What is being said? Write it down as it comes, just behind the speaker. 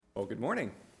Well, good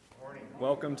morning.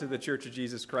 Welcome to the Church of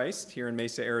Jesus Christ here in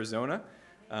Mesa, Arizona.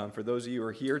 For those of you who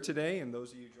are here today and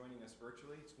those of you joining us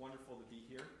virtually, it's wonderful to be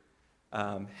here.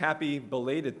 Happy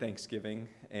belated Thanksgiving,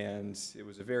 and it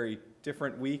was a very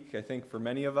different week, I think, for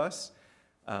many of us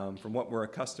from what we're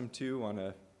accustomed to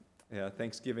on a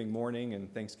Thanksgiving morning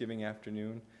and Thanksgiving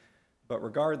afternoon. But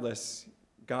regardless,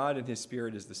 God and His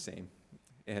Spirit is the same.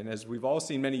 And as we've all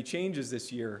seen many changes this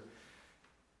year,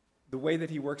 the way that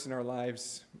He works in our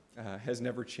lives has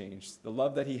never changed. The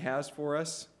love that He has for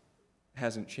us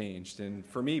hasn't changed. And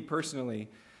for me personally,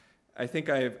 I think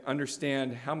I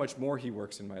understand how much more He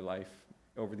works in my life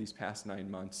over these past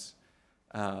 9 months.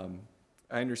 I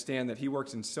understand that He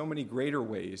works in so many greater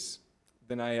ways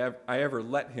than I ever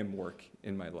let Him work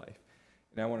in my life.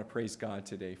 And I want to praise God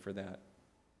today for that.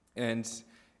 And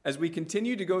as we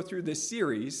continue to go through this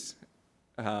series,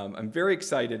 I'm very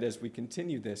excited as we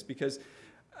continue this because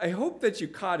I hope that you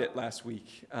caught it last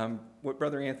week, what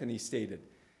Brother Anthony stated.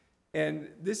 And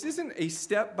this isn't a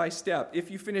step-by-step.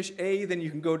 If you finish A, then you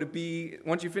can go to B.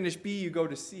 Once you finish B, you go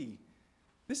to C.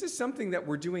 This is something that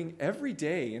we're doing every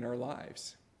day in our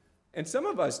lives. And some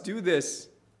of us do this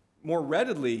more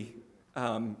readily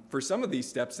for some of these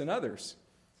steps than others.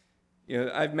 You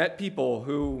know, I've met people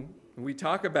who we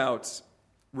talk about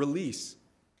release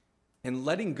and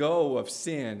letting go of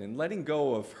sin and letting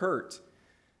go of hurt,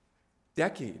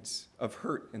 decades of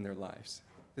hurt in their lives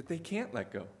that they can't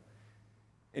let go.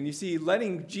 And you see,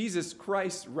 letting Jesus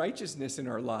Christ's righteousness in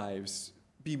our lives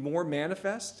be more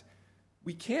manifest,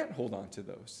 we can't hold on to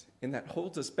those. And that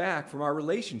holds us back from our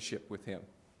relationship with Him.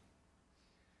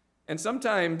 And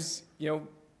sometimes,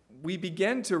 we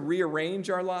begin to rearrange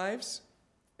our lives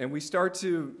and we start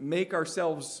to make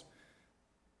ourselves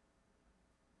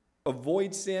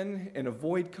avoid sin and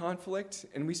avoid conflict.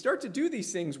 And we start to do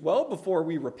these things well before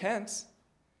we repent.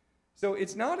 So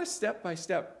it's not a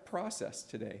step-by-step process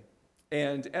today.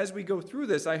 And as we go through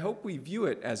this, I hope we view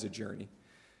it as a journey,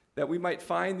 that we might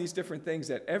find these different things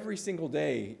that every single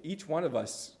day, each one of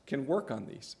us can work on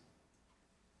these.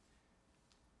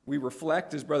 We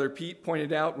reflect, as Brother Pete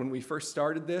pointed out when we first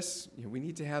started this, we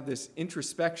need to have this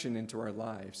introspection into our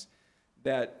lives,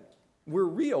 that we're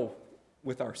real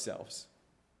with ourselves.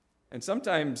 And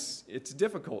sometimes it's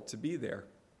difficult to be there.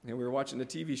 We were watching a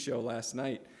TV show last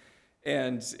night,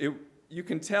 and you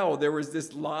can tell there was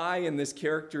this lie in this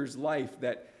character's life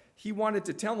that he wanted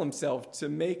to tell himself to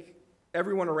make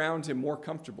everyone around him more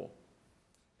comfortable.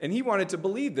 And he wanted to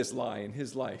believe this lie in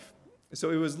his life. So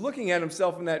he was looking at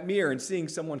himself in that mirror and seeing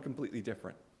someone completely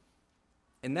different.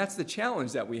 And that's the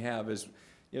challenge that we have is,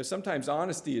 sometimes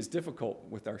honesty is difficult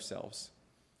with ourselves,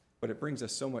 but it brings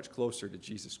us so much closer to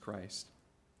Jesus Christ.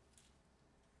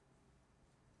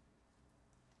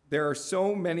 There are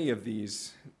so many of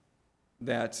these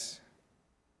that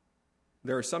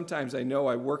there are sometimes I know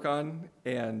I work on,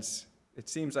 and it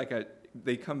seems like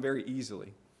they come very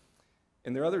easily.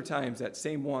 And there are other times that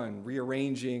same one,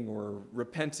 rearranging or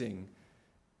repenting,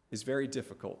 is very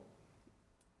difficult.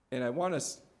 And I want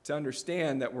us to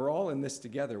understand that we're all in this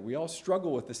together. We all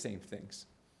struggle with the same things.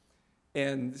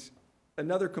 And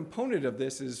another component of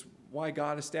this is why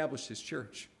God established His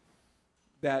church.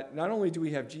 That not only do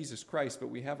we have Jesus Christ, but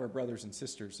we have our brothers and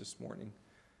sisters this morning.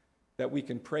 That we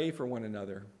can pray for one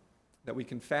another. That we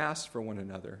can fast for one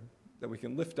another. That we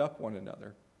can lift up one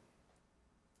another.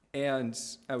 And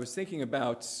I was thinking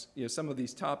about some of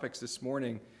these topics this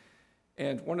morning,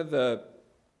 and one of the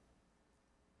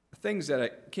things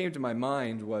that came to my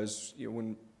mind was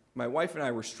when my wife and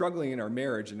I were struggling in our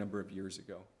marriage a number of years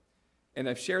ago. And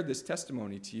I've shared this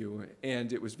testimony to you,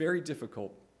 and it was very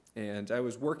difficult. And I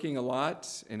was working a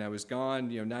lot, and I was gone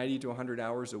 90 to 100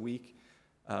 hours a week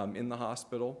in the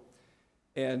hospital.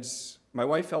 And my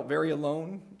wife felt very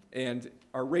alone, and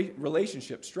our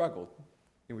relationship struggled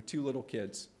with 2 little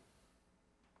kids.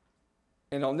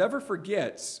 And I'll never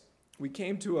forget, we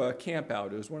came to a camp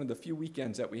out. It was one of the few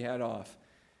weekends that we had off.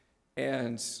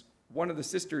 And one of the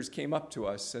sisters came up to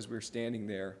us as we were standing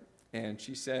there, and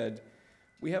she said,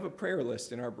 "We have a prayer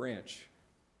list in our branch,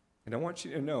 and I want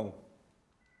you to know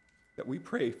that we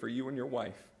pray for you and your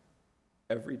wife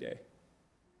every day."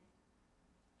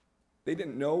 They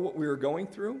didn't know what we were going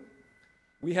through.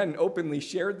 We hadn't openly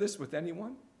shared this with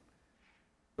anyone.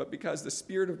 But because the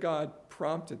Spirit of God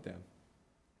prompted them,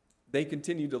 they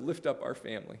continued to lift up our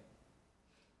family.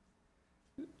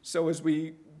 So as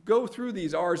we go through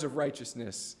these R's of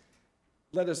righteousness,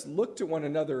 let us look to one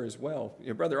another as well.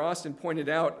 Brother Austin pointed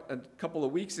out a couple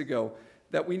of weeks ago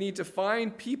that we need to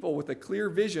find people with a clear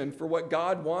vision for what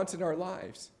God wants in our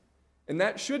lives. And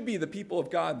that should be the people of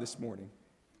God this morning.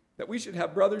 That we should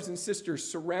have brothers and sisters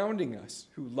surrounding us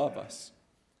who love us,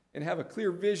 and have a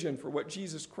clear vision for what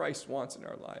Jesus Christ wants in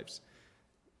our lives.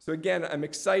 So again, I'm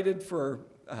excited for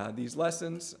these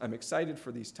lessons. I'm excited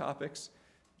for these topics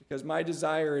because my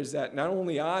desire is that not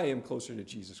only I am closer to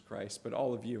Jesus Christ, but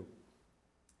all of you,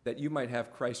 that you might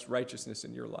have Christ's righteousness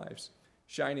in your lives,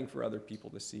 shining for other people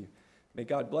to see. May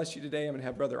God bless you today. I'm going to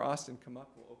have Brother Austin come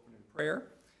up. We'll open in prayer,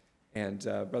 and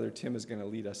Brother Tim is going to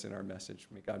lead us in our message.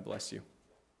 May God bless you.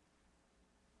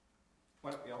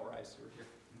 Why don't we all rise over here?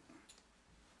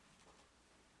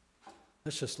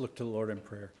 Let's just look to the Lord in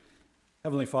prayer.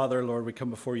 Heavenly Father, Lord, we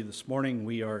come before you this morning.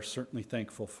 We are certainly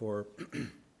thankful for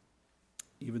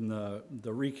even the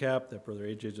recap that Brother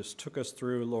AJ just took us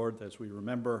through, Lord, as we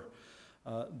remember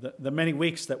the many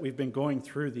weeks that we've been going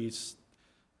through these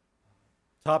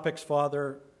topics,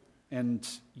 Father, and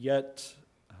yet,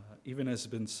 even as has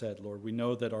been said, Lord, we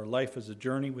know that our life is a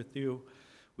journey with you.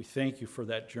 We thank you for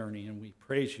that journey, and we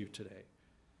praise you today.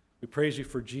 We praise you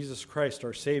for Jesus Christ,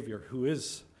 our Savior, who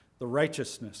is the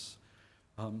righteousness,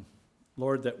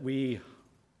 Lord, that we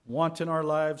want in our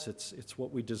lives. It's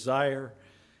what we desire,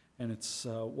 and it's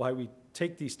why we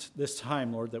take this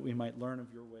time, Lord, that we might learn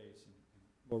of your ways.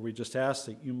 Lord, we just ask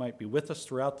that you might be with us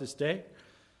throughout this day.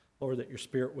 Lord, that your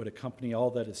Spirit would accompany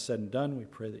all that is said and done. We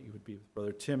pray that you would be with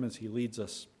Brother Tim as he leads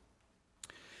us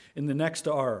in the next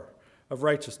hour of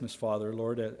righteousness, Father,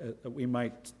 Lord, that we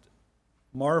might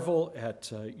marvel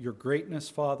at your greatness,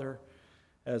 Father,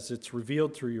 as it's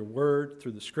revealed through your word,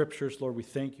 through the Scriptures. Lord, we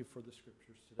thank you for the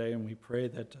Scriptures today, and we pray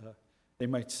that they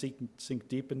might sink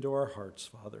deep into our hearts,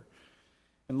 Father.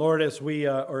 And Lord, as we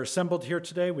are assembled here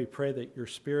today, we pray that your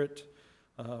Spirit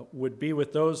would be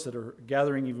with those that are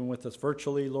gathering even with us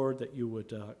virtually, Lord, that you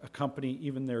would accompany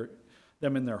even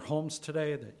them in their homes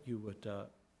today, that you would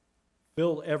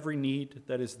fill every need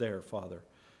that is there, Father.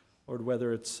 Lord,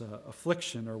 whether it's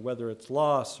affliction or whether it's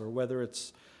loss or whether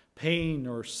it's pain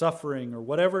or suffering or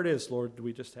whatever it is, Lord,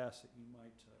 we just ask that you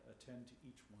might attend to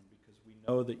each one because we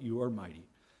know that you are mighty.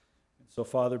 And so,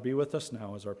 Father, be with us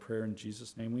now as our prayer in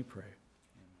Jesus' name we pray.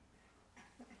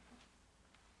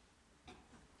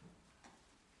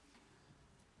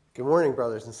 Good morning,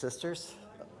 brothers and sisters.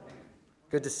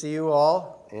 Good to see you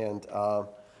all, and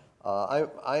I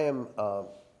am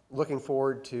looking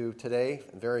forward to today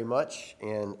very much,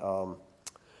 and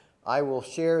I will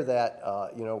share that,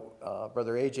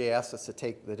 Brother AJ asked us to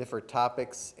take the different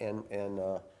topics, and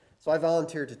so I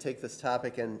volunteered to take this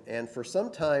topic, and for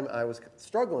some time I was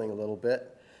struggling a little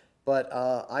bit, but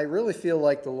I really feel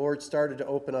like the Lord started to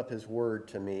open up His Word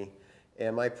to me.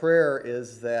 And my prayer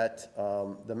is that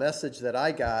the message that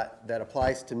I got that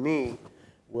applies to me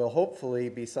will hopefully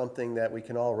be something that we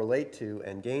can all relate to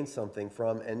and gain something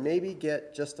from and maybe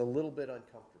get just a little bit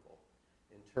uncomfortable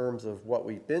in terms of what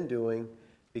we've been doing,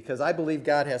 because I believe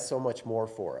God has so much more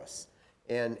for us.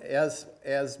 And as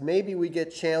maybe we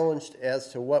get challenged as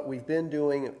to what we've been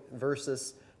doing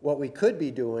versus what we could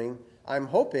be doing, I'm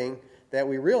hoping that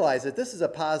we realize that this is a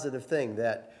positive thing,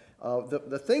 that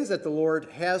the things that the Lord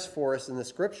has for us in the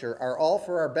Scripture are all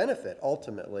for our benefit,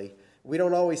 ultimately. We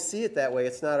don't always see it that way.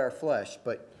 It's not our flesh.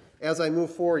 But as I move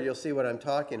forward, you'll see what I'm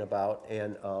talking about.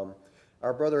 And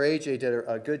our brother AJ did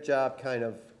a good job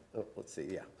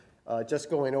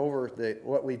just going over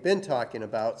what we've been talking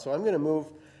about. So I'm going to move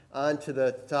on to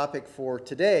the topic for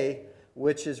today,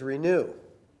 which is renew.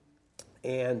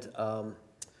 And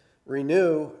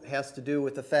renew has to do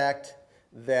with the fact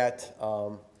that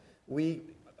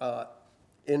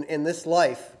in this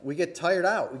life, we get tired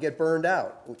out, we get burned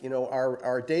out. You know,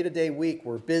 our day-to-day week,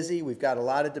 we're busy, we've got a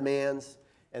lot of demands,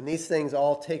 and these things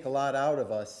all take a lot out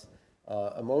of us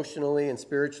emotionally and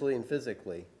spiritually and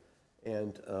physically.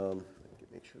 And let me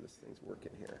make sure this thing's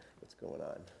working here. What's going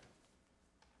on?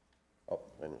 Oh,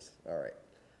 goodness. All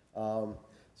right.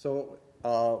 So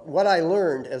what I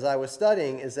learned as I was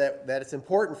studying is that it's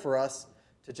important for us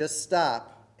to just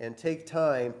stop and take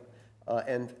time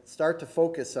and start to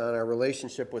focus on our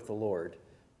relationship with the Lord.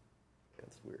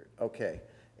 That's weird. Okay.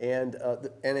 And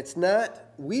it's not,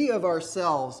 we of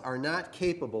ourselves are not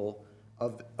capable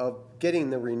of getting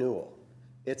the renewal.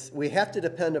 We have to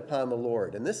depend upon the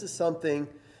Lord. And this is something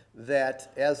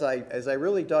that as I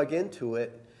really dug into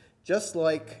it, just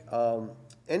like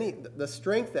the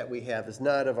strength that we have is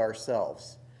not of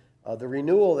ourselves. The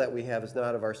renewal that we have is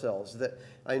not of ourselves.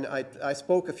 I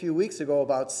spoke a few weeks ago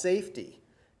about safety.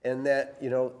 And that,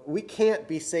 we can't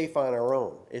be safe on our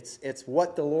own. It's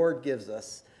what the Lord gives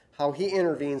us, how He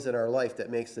intervenes in our life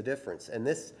that makes the difference. And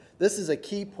this is a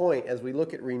key point as we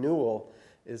look at renewal,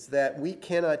 is that we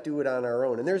cannot do it on our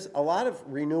own. And there's a lot of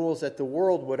renewals that the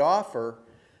world would offer,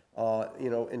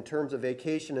 in terms of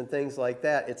vacation and things like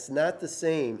that. It's not the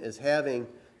same as having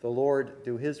the Lord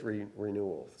do his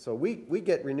renewal. So we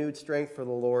get renewed strength for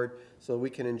the Lord so we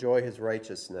can enjoy his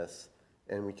righteousness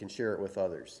and we can share it with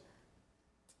others.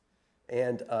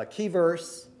 And key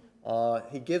verse,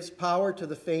 he gives power to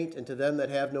the faint, and to them that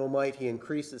have no might he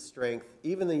increases strength.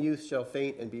 Even the youth shall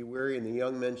faint and be weary, and the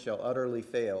young men shall utterly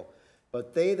fail.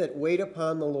 But they that wait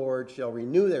upon the Lord shall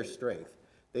renew their strength.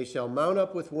 They shall mount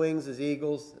up with wings as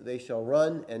eagles. They shall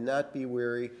run and not be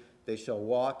weary. They shall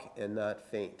walk and not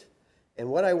faint. And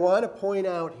what I want to point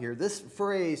out here, this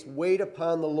phrase, wait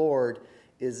upon the Lord,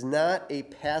 is not a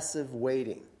passive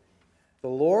waiting. The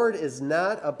Lord is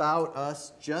not about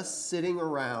us just sitting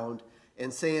around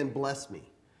and saying, bless me.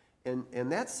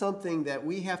 And that's something that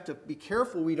we have to be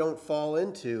careful we don't fall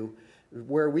into,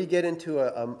 where we get into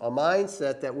a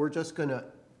mindset that we're just going to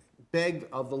beg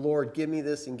of the Lord, give me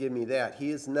this and give me that. He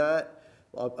is not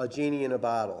a genie in a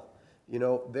bottle. You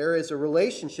know, there is a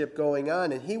relationship going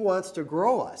on, and he wants to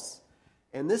grow us.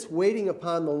 And this waiting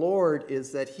upon the Lord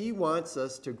is that he wants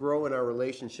us to grow in our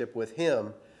relationship with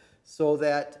him so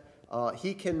that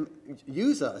he can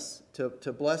use us to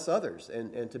bless others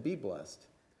and to be blessed.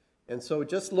 And so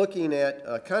just looking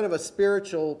at kind of a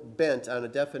spiritual bent on a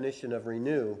definition of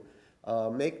renew,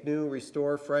 make new,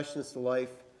 restore, freshness to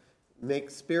life, make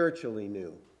spiritually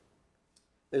new.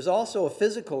 There's also a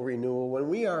physical renewal. When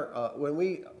we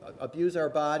abuse our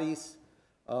bodies,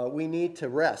 we need to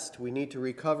rest. We need to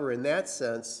recover in that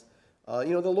sense. The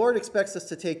Lord expects us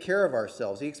to take care of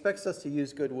ourselves. He expects us to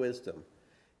use good wisdom.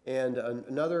 And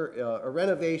a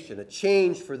renovation, a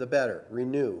change for the better,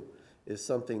 renew, is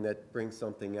something that brings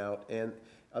something out. And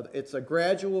it's a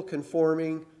gradual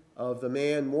conforming of the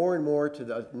man more and more to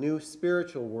the new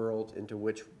spiritual world into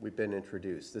which we've been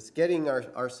introduced. It's getting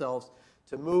ourselves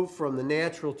to move from the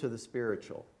natural to the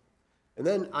spiritual. And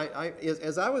then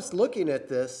as I was looking at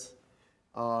this,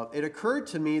 it occurred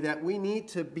to me that we need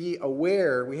to be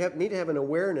aware, need to have an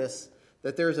awareness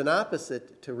that there's an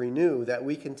opposite to renew that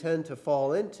we can tend to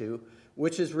fall into,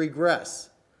 which is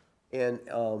regress. And,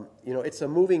 it's a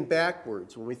moving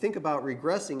backwards. When we think about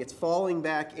regressing, it's falling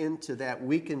back into that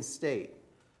weakened state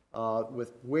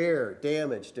with wear,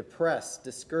 damage, depressed,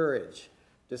 discouraged,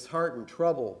 disheartened,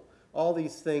 trouble. All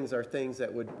these things are things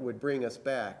that would bring us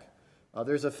back.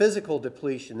 There's a physical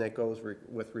depletion that goes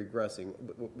with regressing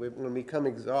when we become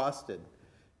exhausted.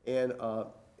 And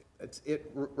it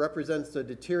represents a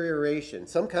deterioration,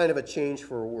 some kind of a change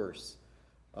for worse.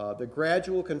 The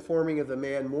gradual conforming of the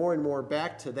man more and more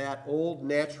back to that old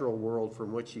natural world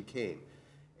from which he came.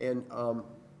 And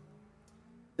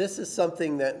this is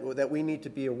something that we need to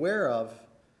be aware of.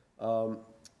 I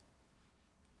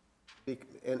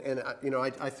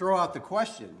throw out the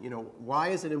question, why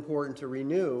is it important to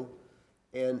renew?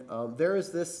 And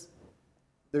there's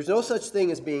no such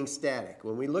thing as being static.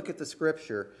 When we look at the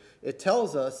Scripture, it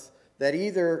tells us that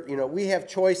either, we have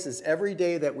choices every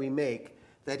day that we make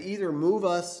that either move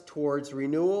us towards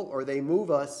renewal or they move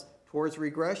us towards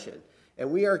regression.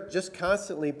 And we are just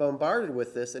constantly bombarded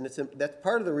with this, and that's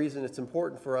part of the reason it's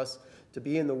important for us to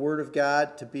be in the Word of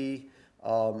God, to be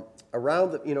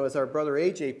around, as our brother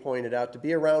AJ pointed out, to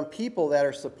be around people that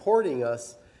are supporting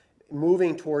us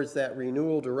moving towards that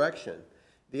renewal direction.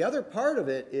 The other part of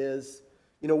it is,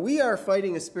 we are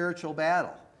fighting a spiritual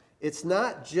battle. It's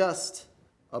not just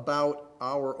about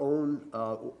our own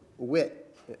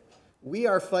wit. We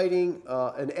are fighting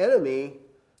an enemy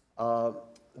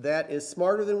that is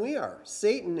smarter than we are.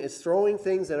 Satan is throwing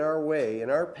things in our way, in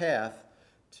our path,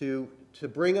 to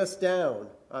bring us down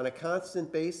on a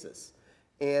constant basis.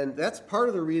 And that's part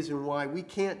of the reason why we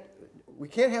can't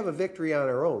have a victory on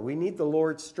our own. We need the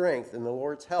Lord's strength and the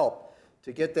Lord's help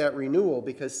to get that renewal,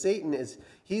 because Satan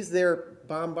he's there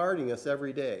bombarding us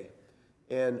every day.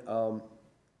 And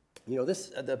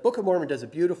the Book of Mormon does a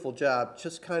beautiful job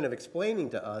just kind of explaining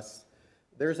to us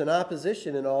there's an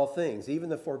opposition in all things, even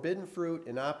the forbidden fruit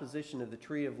in opposition to the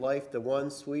tree of life, the one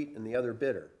sweet and the other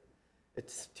bitter.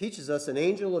 It teaches us an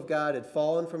angel of God had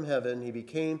fallen from heaven. He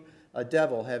became a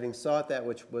devil, having sought that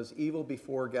which was evil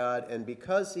before God. And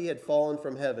because he had fallen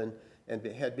from heaven and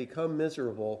had become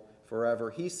miserable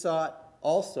forever, he sought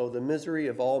also the misery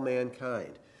of all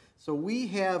mankind. So we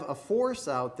have a force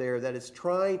out there that is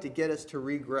trying to get us to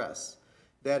regress,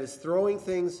 that is throwing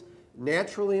things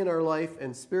naturally in our life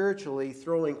and spiritually,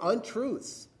 throwing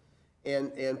untruths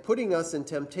and putting us in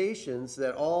temptations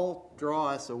that all draw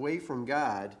us away from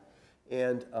God.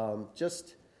 And I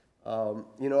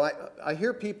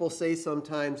hear people say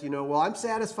sometimes, well, I'm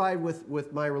satisfied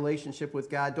with my relationship with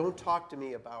God. Don't talk to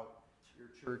me about your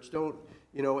church. Don't,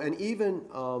 and even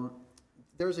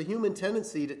there's a human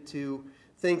tendency to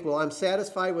think, well, I'm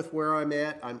satisfied with where I'm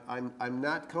at. I'm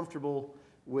not comfortable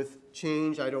with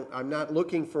change. I'm not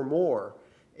looking for more.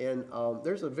 And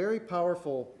there's a very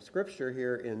powerful scripture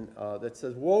here that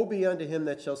says, "Woe be unto him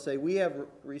that shall say, we have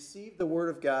received the word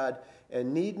of God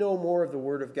and need no more of the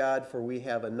word of God, for we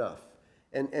have enough."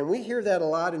 And we hear that a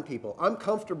lot in people. I'm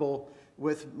comfortable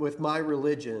with my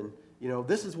religion.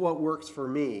 This is what works for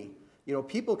me.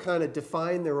 People kind of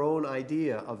define their own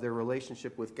idea of their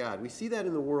relationship with God. We see that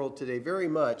in the world today very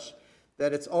much,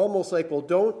 that it's almost like, well,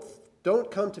 don't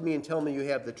come to me and tell me you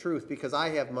have the truth, because I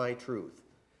have my truth.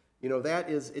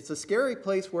 It's a scary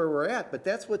place where we're at, but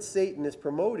that's what Satan is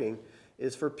promoting,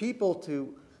 is for people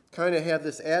to kind of have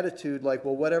this attitude like,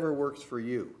 well, whatever works for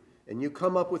you. And you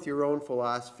come up with your own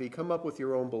philosophy, come up with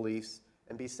your own beliefs,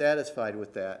 and be satisfied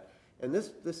with that. And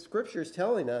this scripture is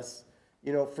telling us,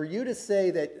 for you to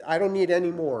say that I don't need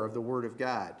any more of the word of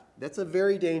God, that's a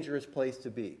very dangerous place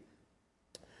to be.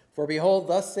 "For behold,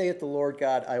 thus saith the Lord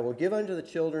God, I will give unto the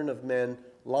children of men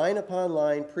line upon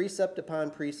line, precept upon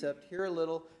precept, here a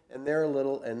little and there a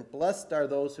little, and blessed are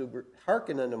those who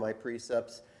hearken unto my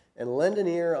precepts, and lend an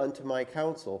ear unto my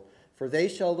counsel, for they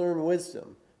shall learn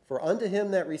wisdom. For unto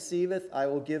him that receiveth I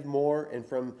will give more, and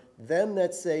from them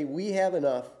that say, we have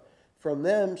enough, from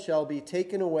them shall be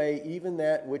taken away even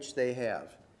that which they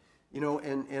have."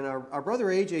 And our brother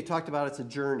AJ talked about it's a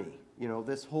journey,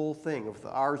 this whole thing of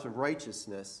the hours of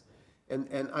righteousness.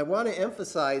 And I want to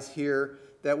emphasize here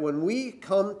that when we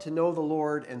come to know the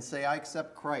Lord and say, I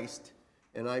accept Christ,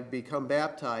 and I become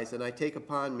baptized, and I take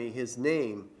upon me his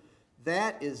name,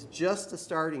 that is just a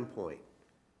starting point.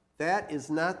 That is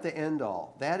not the end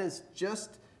all. That is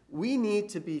just, we need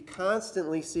to be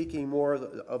constantly seeking more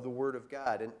of the Word of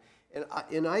God.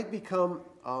 And I become,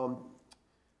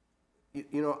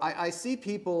 I see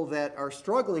people that are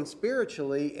struggling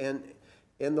spiritually, and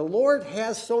the Lord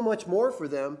has so much more for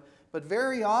them. But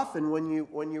very often, when you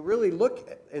really look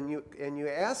and you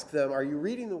ask them, are you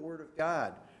reading the Word of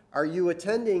God? Are you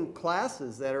attending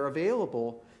classes that are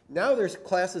available? Now there's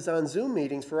classes on Zoom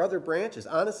meetings for other branches.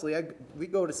 Honestly, we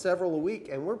go to several a week,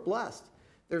 and we're blessed.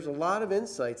 There's a lot of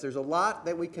insights. There's a lot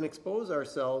that we can expose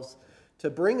ourselves to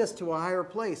bring us to a higher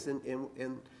place.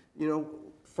 And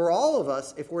for all of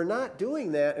us, if we're not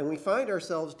doing that and we find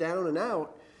ourselves down and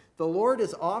out, the Lord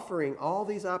is offering all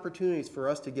these opportunities for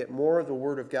us to get more of the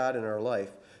Word of God in our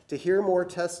life, to hear more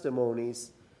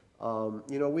testimonies.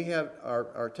 We have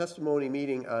our testimony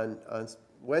meeting on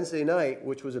Wednesday night,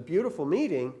 which was a beautiful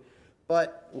meeting,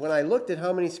 but when I looked at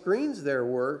how many screens there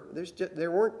were,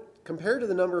 there weren't, compared to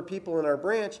the number of people in our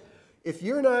branch. If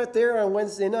you're not there on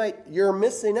Wednesday night, you're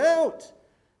missing out.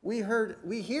 We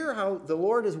hear how the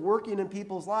Lord is working in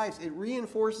people's lives. It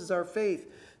reinforces our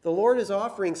faith. The Lord is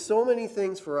offering so many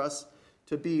things for us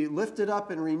to be lifted up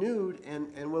and renewed.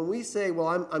 And when we say,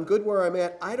 well, I'm good where I'm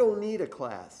at, I don't need a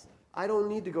class, I don't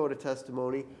need to go to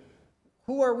testimony,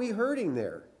 who are we hurting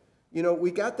there?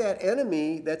 We got that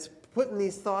enemy that's putting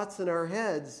these thoughts in our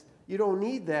heads. You don't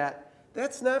need that.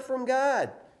 That's not from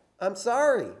God. I'm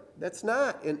sorry. That's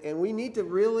not. And we need to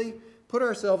really put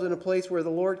ourselves in a place where the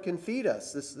Lord can feed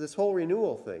us, this whole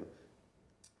renewal thing.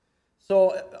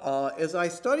 So as I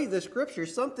studied the scripture,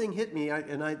 something hit me,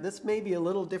 this may be a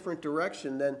little different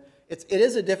direction than, it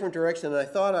is a different direction than I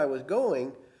thought I was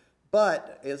going,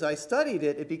 but as I studied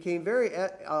it, it became very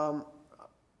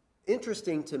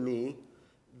interesting to me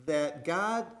that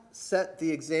God set the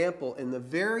example in the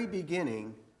very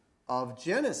beginning of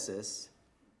Genesis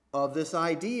of this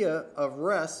idea of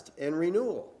rest and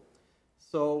renewal.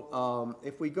 So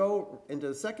if we go into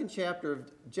the second chapter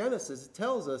of Genesis, it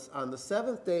tells us on the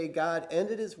seventh day God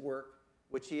ended his work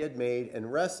which he had made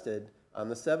and rested on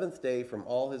the seventh day from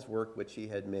all his work which he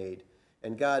had made.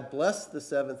 And God blessed the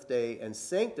seventh day and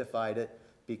sanctified it,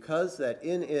 because that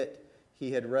in it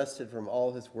he had rested from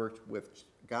all his work which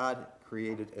God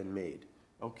created and made.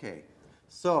 Okay,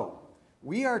 so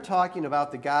we are talking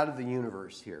about the God of the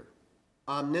universe here.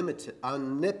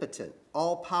 Omnipotent,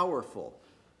 all-powerful.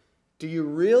 Do you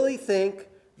really think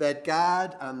that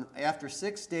God, after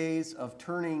 6 days of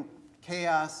turning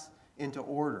chaos into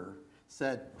order,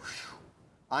 said,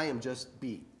 I am just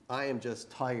beat, I am just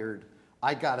tired,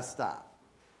 I got to stop?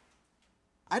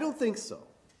 I don't think so.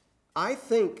 I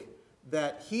think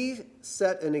that he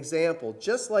set an example,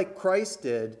 just like Christ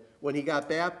did when he got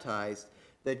baptized,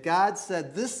 that God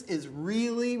said, this is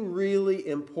really, really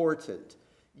important.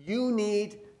 You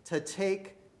need to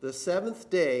take the seventh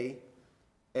day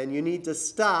and you need to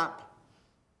stop,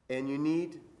 and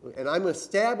I'm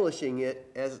establishing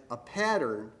it as a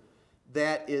pattern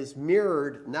that is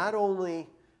mirrored not only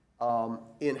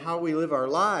in how we live our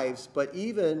lives, but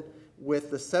even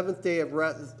with the seventh day of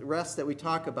rest that we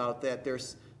talk about, that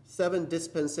there's 7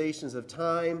 dispensations of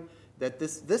time, that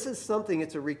this is something,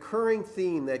 it's a recurring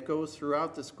theme that goes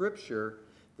throughout the Scripture,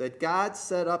 that God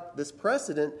set up this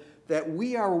precedent that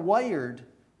we are wired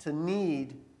to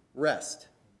need rest.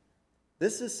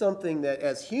 This is something that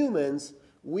as humans,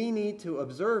 we need to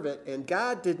observe it, and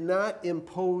God did not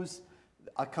impose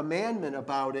a commandment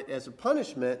about it as a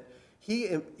punishment. He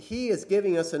is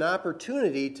giving us an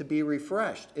opportunity to be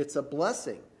refreshed. It's a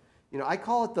blessing. I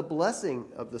call it the blessing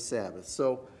of the Sabbath.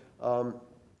 So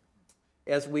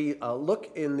as we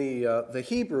look in the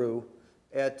Hebrew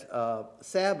at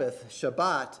Sabbath,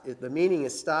 Shabbat, the meaning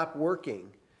is stop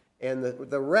working. And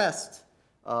the rest,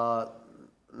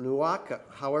 nuaka,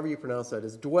 however you pronounce that,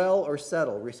 is dwell or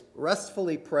settle,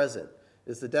 restfully present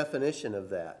is the definition of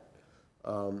that.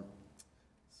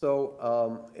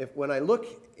 When I look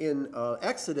in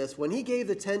Exodus, when he gave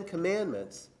the 10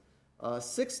 Commandments,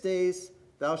 6 days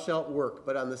thou shalt work,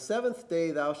 but on the 7th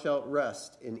day thou shalt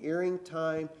rest. In earing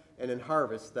time and in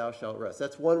harvest thou shalt rest.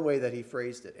 That's one way that he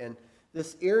phrased it. And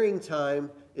this earing time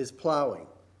is plowing.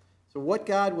 So what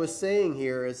God was saying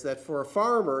here is that for a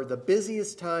farmer, the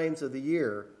busiest times of the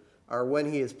year are when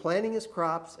he is planting his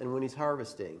crops and when he's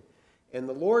harvesting. And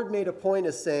the Lord made a point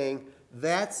of saying,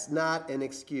 that's not an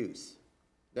excuse.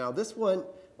 Now this one,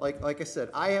 like I said,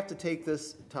 I have to take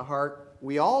this to heart.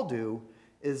 We all do,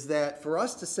 is that for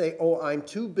us to say, oh, I'm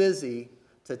too busy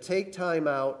to take time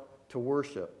out to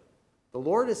worship. The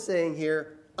Lord is saying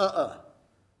here,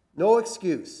 no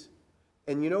excuse.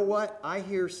 And you know what? I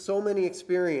hear so many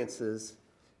experiences.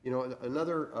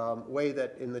 Another way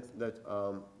that in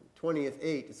the 20th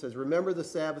 8, it says, remember the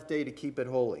Sabbath day to keep it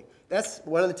holy. That's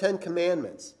one of the 10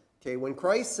 Commandments. Okay, when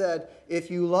Christ said,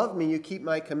 if you love me, you keep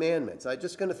my commandments. I'm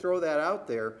just going to throw that out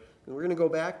there, and we're going to go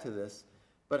back to this.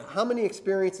 But how many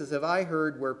experiences have I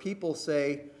heard where people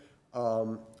say,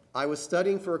 I was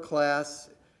studying for a class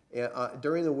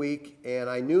during the week, and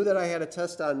I knew that I had a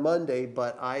test on Monday,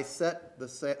 but I set the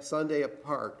Sunday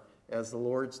apart as the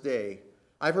Lord's day.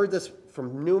 I've heard this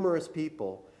from numerous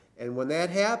people, and when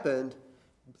that happened,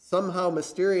 somehow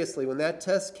mysteriously, when that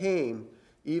test came,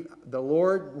 the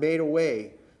Lord made a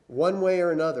way, one way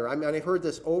or another. I mean, I've heard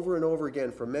this over and over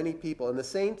again from many people, and the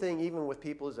same thing even with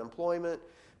people's employment.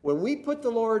 When we put the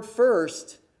Lord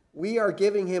first, we are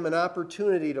giving him an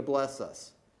opportunity to bless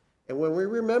us. And when we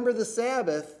remember the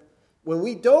Sabbath, when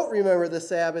we don't remember the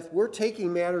Sabbath, we're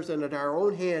taking matters into our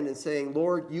own hand and saying,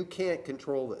 Lord, you can't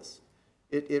control this.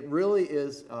 It really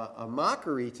is a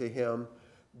mockery to him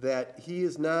that he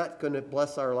is not going to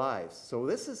bless our lives. So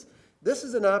this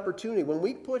is an opportunity. When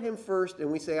we put him first and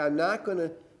we say, I'm not going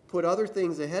to put other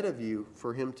things ahead of you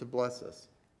for him to bless us.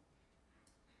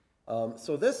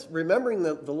 So this, remembering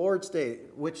the Lord's Day,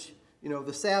 which,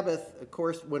 the Sabbath, of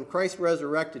course, when Christ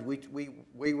resurrected,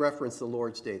 we reference the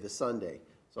Lord's Day, the Sunday.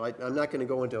 So I'm not going to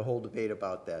go into a whole debate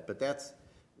about that, but that's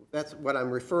what I'm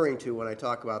referring to when I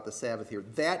talk about the Sabbath here.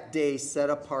 That day set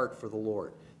apart for the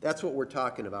Lord. That's what we're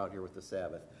talking about here with the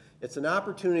Sabbath. It's an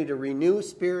opportunity to renew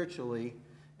spiritually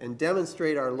and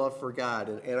demonstrate our love for God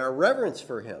and our reverence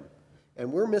for him.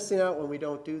 And we're missing out when we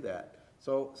don't do that.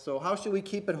 So how should we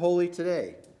keep it holy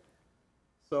today?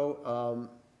 So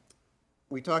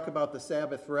we talk about the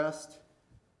Sabbath rest.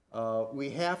 We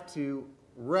have to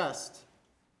rest,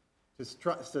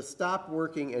 to stop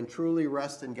working and truly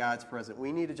rest in God's presence.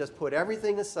 We need to just put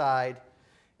everything aside.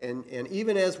 And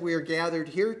even as we are gathered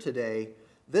here today,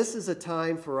 this is a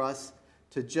time for us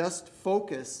to just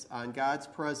focus on God's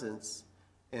presence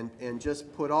and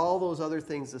just put all those other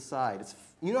things aside.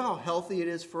 You know how healthy it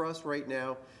is for us right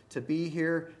now to be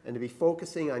here and to be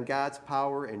focusing on God's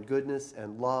power and goodness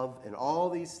and love and all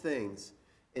these things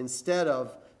instead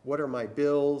of what are my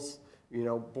bills,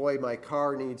 boy, my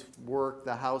car needs work,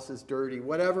 the house is dirty,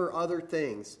 whatever other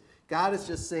things. God is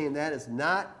just saying that is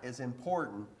not as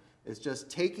important as just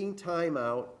taking time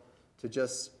out to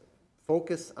just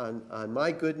focus on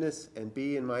my goodness and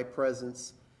be in my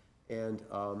presence. And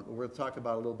we'll talk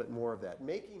about a little bit more of that.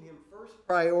 Making him first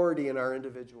priority in our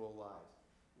individual lives.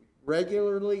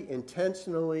 Regularly,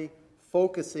 intentionally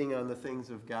focusing on the things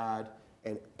of God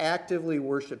and actively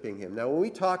worshiping him. Now, when we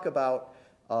talk about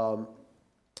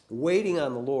waiting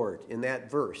on the Lord in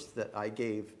that verse that I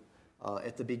gave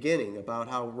at the beginning about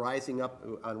how rising up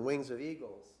on wings of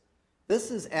eagles,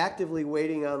 this is actively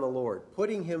waiting on the Lord,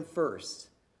 putting him first,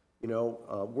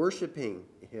 worshiping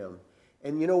him.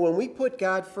 And, when we put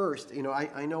God first,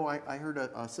 I heard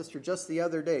a sister just the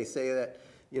other day say that,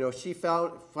 she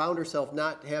found herself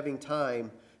not having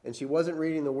time and she wasn't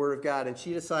reading the Word of God. And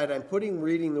she decided, I'm putting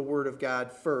reading the Word of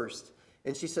God first.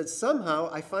 And she said, somehow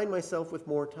I find myself with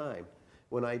more time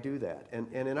when I do that. And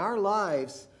in our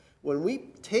lives, when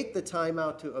we take the time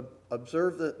out to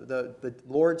observe the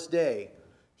Lord's Day,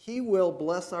 He will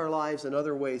bless our lives in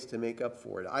other ways to make up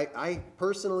for it. I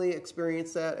personally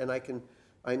experienced that, and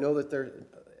I know that there are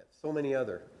so many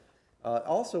other.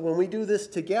 Also, when we do this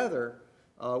together,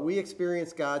 we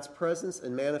experience God's presence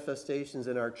and manifestations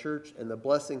in our church, and the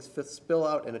blessings spill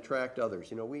out and attract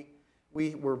others.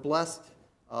 We were blessed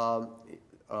a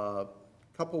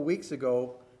couple weeks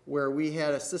ago where we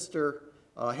had a sister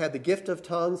had the gift of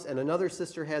tongues, and another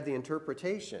sister had the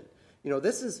interpretation.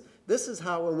 This is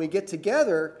how when we get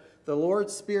together, the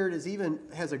Lord's Spirit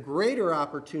has a greater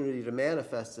opportunity to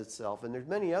manifest itself, and there's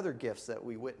many other gifts that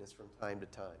we witness from time to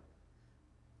time.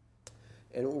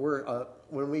 And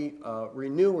when we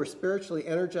renew, we're spiritually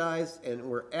energized, and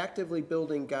we're actively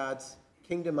building God's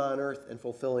kingdom on earth and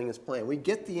fulfilling His plan. We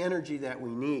get the energy that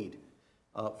we need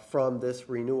from this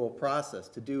renewal process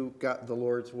to do the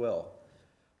Lord's will.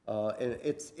 And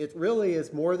it really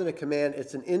is more than a command.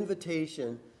 It's an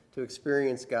invitation to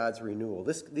experience God's renewal.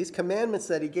 These commandments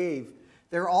that He gave,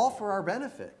 they're all for our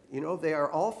benefit. They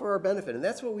are all for our benefit. And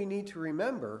that's what we need to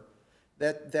remember,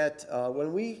 that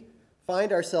when we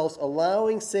find ourselves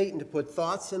allowing Satan to put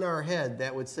thoughts in our head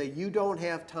that would say, you don't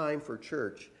have time for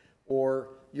church,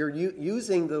 or you're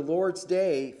using the Lord's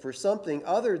day for something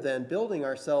other than building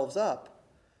ourselves up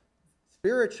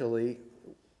spiritually,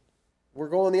 we're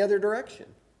going the other direction.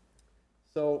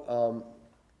 So,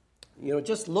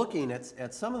 just looking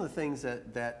at some of the things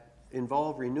that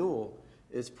involve renewal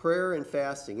is prayer and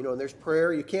fasting. And there's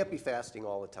prayer. You can't be fasting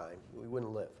all the time. We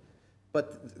wouldn't live.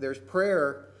 But there's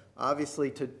prayer, obviously,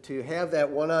 to have that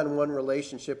one-on-one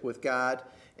relationship with God.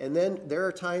 And then there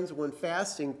are times when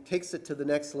fasting takes it to the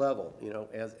next level.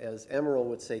 As Emerald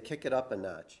would say, kick it up a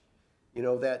notch.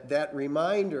 That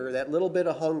reminder, that little bit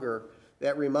of hunger,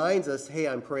 that reminds us, hey,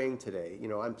 I'm praying today.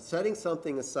 I'm setting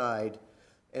something aside.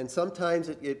 And sometimes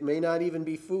it may not even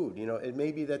be food. It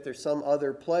may be that there's some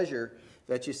other pleasure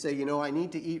that you say, I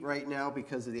need to eat right now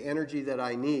because of the energy that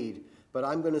I need, but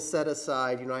I'm going to set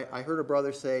aside. I heard a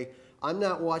brother say, I'm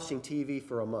not watching TV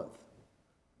for a month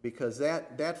because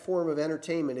that form of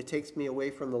entertainment, it takes me away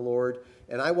from the Lord,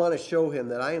 and I want to show Him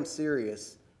that I am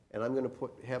serious, and I'm going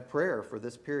to have prayer for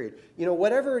this period.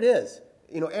 Whatever it is,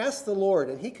 ask the Lord,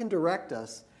 and He can direct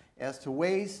us as to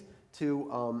ways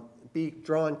to be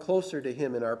drawn closer to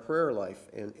Him in our prayer life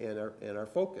and our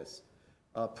focus.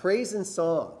 Praise and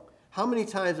song. How many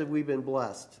times have we been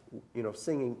blessed,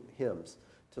 singing hymns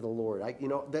to the Lord?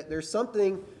 There's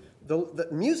something. The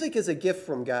music is a gift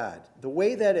from God. The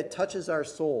way that it touches our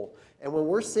soul, and when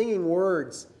we're singing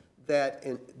words that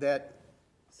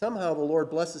somehow the Lord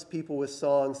blesses people with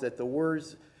songs that the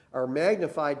words are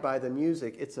magnified by the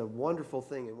music, it's a wonderful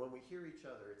thing. And when we hear each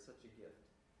other, it's such a gift.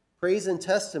 Praise and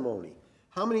testimony.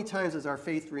 How many times is our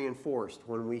faith reinforced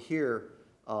when we hear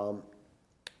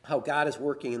how God is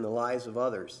working in the lives of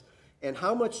others? And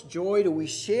how much joy do we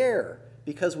share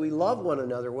because we love one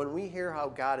another when we hear how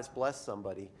God has blessed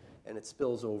somebody and it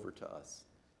spills over to us?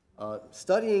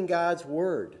 Studying God's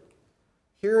Word,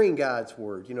 hearing God's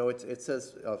Word. It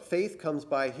says faith comes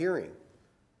by hearing.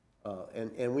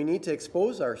 And we need to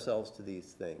expose ourselves to these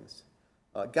things.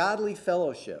 Godly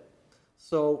fellowship.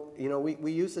 So,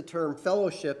 we use the term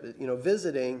fellowship,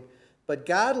 visiting, but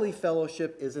godly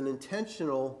fellowship is an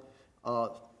intentional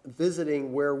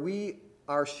visiting where we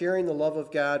are sharing the love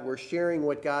of God, we're sharing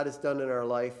what God has done in our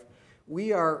life.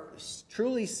 We are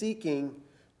truly seeking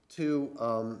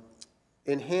to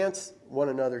enhance one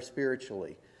another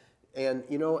spiritually. And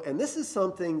this is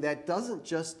something that doesn't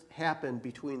just happen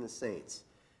between the saints.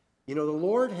 The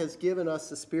Lord has given us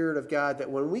the Spirit of God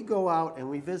that when we go out and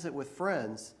we visit with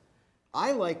friends,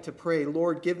 I like to pray,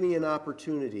 Lord, give me an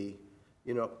opportunity,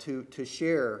 to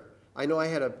share. I know I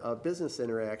had a business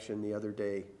interaction the other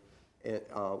day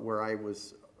where I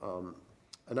was,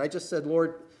 and I just said,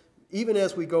 Lord, even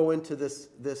as we go into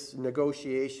this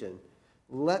negotiation,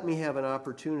 let me have an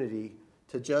opportunity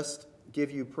to just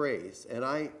give you praise. And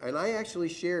I actually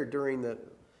shared during the,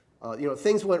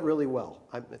 things went really well.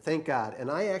 Thank God. And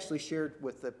I actually shared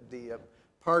with the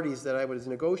parties that I was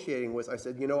negotiating with. I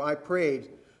said, I prayed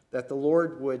that the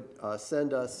Lord would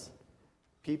send us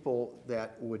people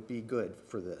that would be good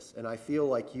for this. And I feel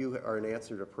like you are an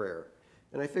answer to prayer.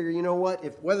 And I figure,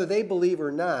 what? Whether they believe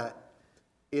or not,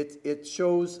 it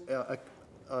shows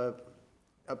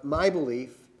my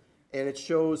belief, and it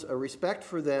shows a respect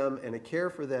for them and a care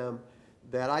for them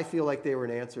that I feel like they were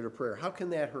an answer to prayer. How can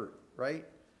that hurt, right?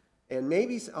 And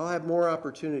maybe I'll have more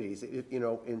opportunities,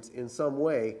 in some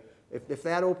way, if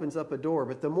that opens up a door.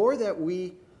 But the more that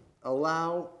we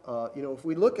allow, if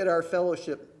we look at our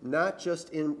fellowship, not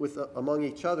just among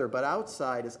each other, but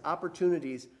outside as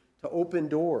opportunities to open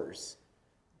doors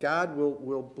God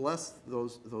will bless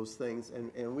those things,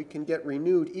 and we can get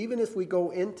renewed even if we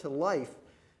go into life,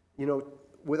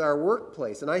 with our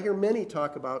workplace. And I hear many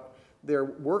talk about their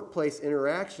workplace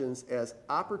interactions as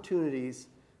opportunities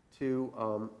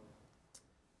to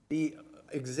be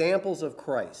examples of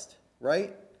Christ,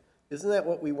 right? Isn't that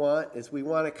what we want? Is we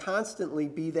want to constantly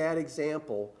be that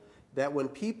example that when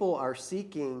people are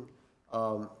seeking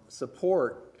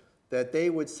support, that they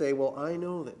would say, well, I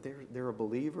know that they're a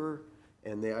believer,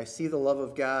 and I see the love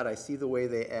of God, I see the way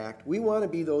they act. We want to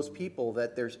be those people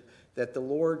that the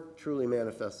Lord truly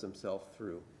manifests himself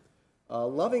through.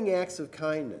 Loving acts of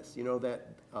kindness,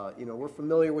 we're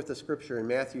familiar with the scripture in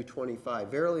Matthew 25.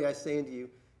 Verily I say unto you,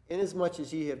 inasmuch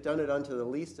as ye have done it unto the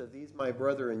least of these my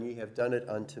brethren, ye have done it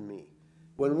unto me.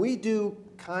 When we do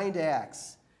kind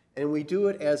acts, and we do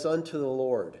it as unto the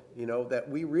Lord, that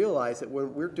we realize that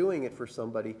when we're doing it for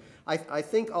somebody. I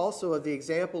think also of the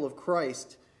example of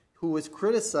Christ, who was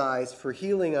criticized for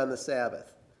healing on the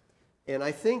Sabbath. And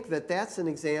I think that that's an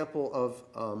example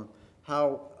of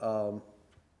how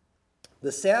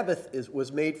the Sabbath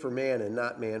was made for man and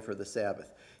not man for the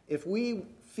Sabbath. If we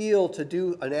feel to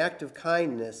do an act of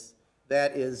kindness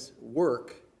that is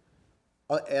work,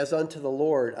 as unto the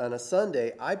Lord on a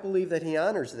Sunday, I believe that he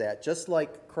honors that, just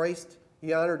like Christ,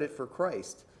 he honored it for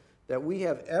Christ, that we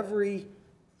have every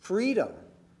freedom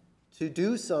to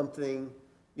do something,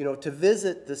 to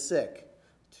visit the sick,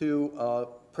 to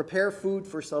prepare food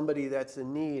for somebody that's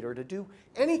in need, or to do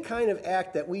any kind of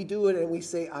act that we do it and we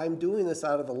say, I'm doing this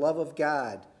out of the love of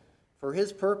God for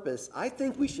his purpose. I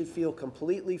think we should feel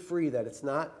completely free that it's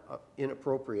not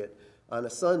inappropriate on a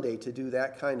Sunday to do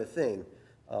that kind of thing.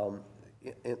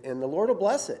 And the Lord will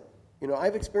bless it.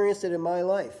 I've experienced it in my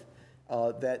life,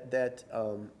 that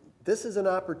this is an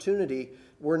opportunity.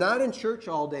 We're not in church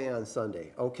all day on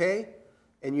Sunday, okay?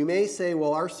 And you may say,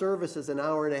 well, our service is an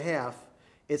hour and a half.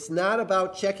 It's not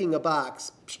about checking a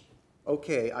box.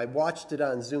 Okay, I watched it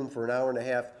on Zoom for an hour and a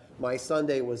half. My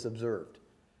Sunday was observed.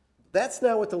 That's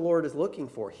not what the Lord is looking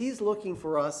for. He's looking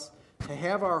for us to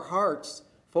have our hearts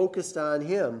focused on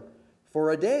him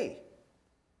for a day.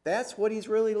 That's what he's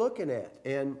really looking at.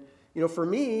 And, for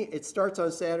me, it starts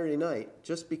on Saturday night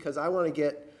just because I want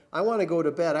to go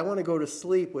to bed. I want to go to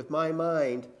sleep with my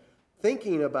mind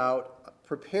thinking about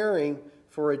preparing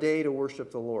for a day to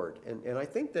worship the Lord. And I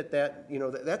think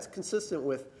that's consistent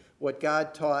with what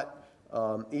God taught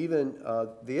even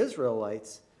the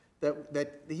Israelites,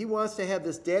 that he wants to have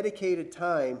this dedicated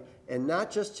time and not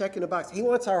just checking a box. He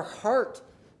wants our heart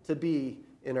to be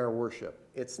in our worship.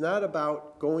 It's not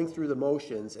about going through the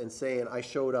motions and saying, I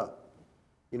showed up.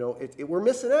 We're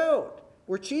missing out.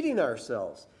 We're cheating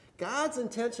ourselves. God's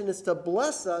intention is to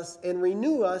bless us and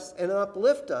renew us and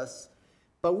uplift us,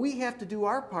 but we have to do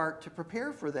our part to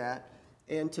prepare for that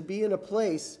and to be in a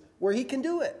place where he can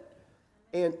do it.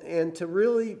 And to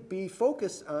really be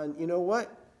focused on,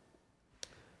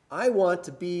 I want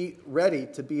to be ready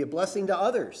to be a blessing to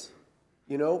others,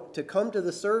 to come to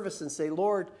the service and say,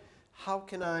 Lord, how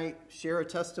can I share a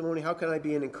testimony? How can I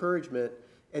be an encouragement?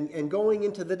 And going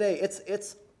into the day,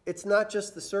 it's not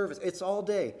just the service. It's all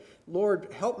day. Lord,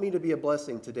 help me to be a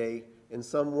blessing today in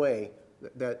some way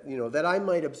that I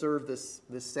might observe this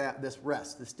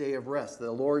rest, this day of rest,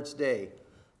 the Lord's day,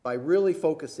 by really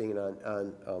focusing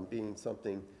on being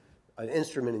an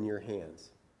instrument in your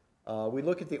hands. We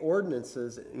look at the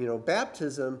ordinances.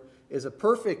 Baptism is a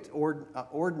perfect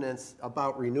ordinance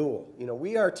about renewal.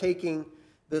 We are taking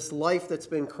this life that's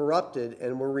been corrupted,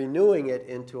 and we're renewing it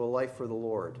into a life for the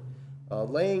Lord.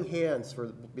 Laying hands for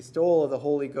the bestowal of the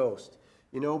Holy Ghost.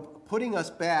 Putting us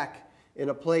back in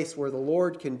a place where the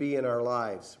Lord can be in our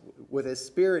lives, with his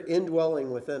Spirit indwelling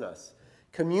within us.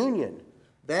 Communion,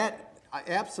 that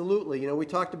absolutely, we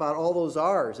talked about all those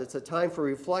R's. It's a time for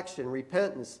reflection,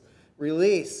 repentance,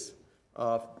 release,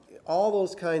 all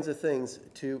those kinds of things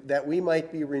that we might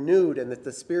be renewed and that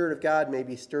the Spirit of God may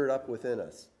be stirred up within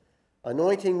us.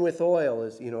 Anointing with oil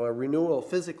is, a renewal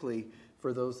physically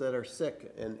for those that are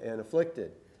sick and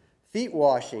afflicted. Feet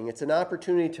washing, it's an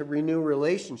opportunity to renew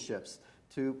relationships,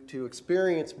 to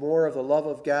experience more of the love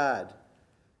of God.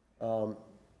 All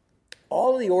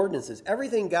of the ordinances,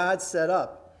 everything God set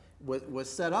up was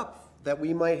set up that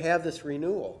we might have this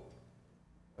renewal.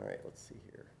 All right, let's see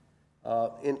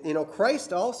here.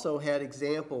 Christ also had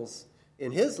examples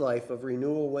in his life of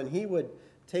renewal when he would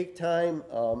take time.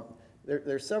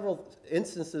 There's several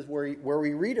instances where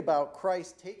we read about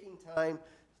Christ taking time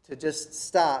to just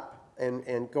stop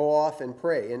and go off and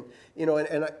pray. And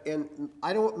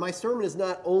I don't. My sermon is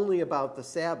not only about the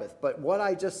Sabbath, but what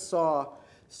I just saw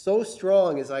so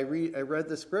strong as I read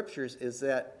the scriptures is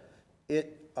that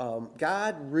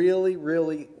God really,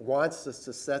 really wants us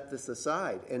to set this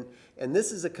aside. And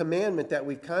this is a commandment that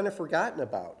we've kind of forgotten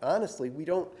about. Honestly,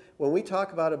 when we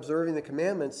talk about observing the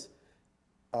commandments,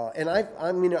 and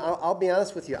I'll be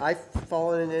honest with you, I've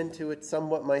fallen into it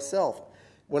somewhat myself.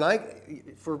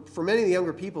 For many of the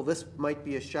younger people, this might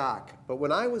be a shock, but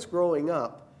when I was growing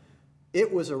up, it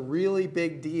was a really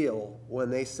big deal when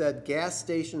they said gas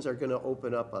stations are going to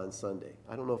open up on Sunday.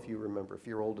 I don't know if you remember, if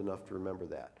you're old enough to remember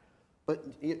that. But,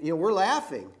 we're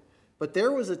laughing. But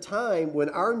there was a time when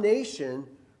our nation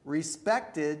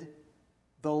respected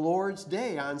the Lord's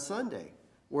Day on Sunday,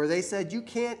 where they said you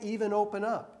can't even open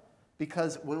up.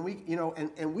 Because when we,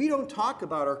 and we don't talk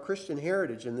about our Christian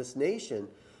heritage in this nation,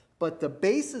 but the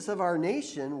basis of our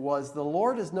nation was the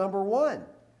Lord is number one.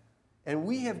 And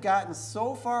we have gotten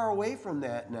so far away from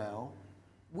that now,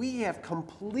 we have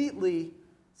completely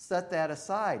set that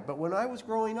aside. But when I was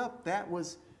growing up, that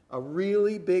was a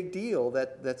really big deal,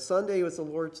 that Sunday was the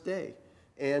Lord's Day.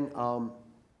 And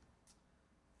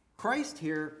Christ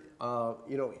here,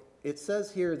 it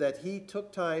says here that he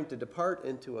took time to depart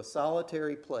into a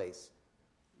solitary place.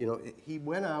 He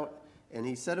went out and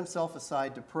he set himself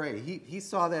aside to pray. He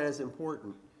saw that as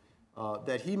important,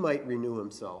 that he might renew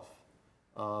himself.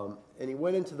 And he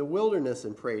went into the wilderness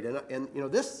and prayed. And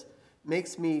this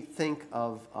makes me think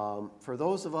of, for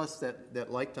those of us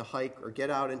that like to hike or get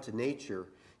out into nature,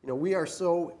 we are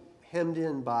so hemmed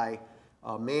in by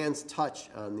man's touch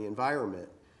on the environment.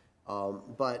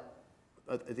 But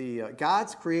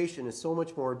God's creation is so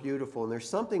much more beautiful, and there's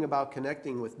something about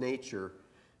connecting with nature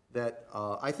that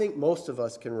I think most of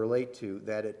us can relate to,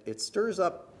 that it stirs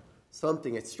up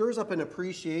something. It stirs up an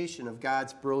appreciation of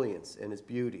God's brilliance and his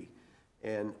beauty.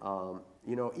 And,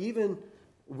 even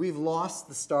we've lost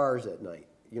the stars at night,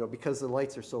 because the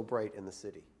lights are so bright in the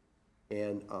city.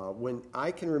 And when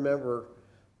I can remember,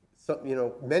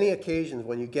 many occasions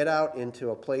when you get out into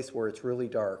a place where it's really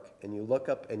dark and you look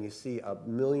up and you see a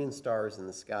million stars in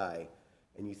the sky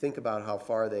and you think about how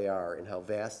far they are and how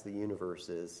vast the universe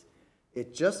is,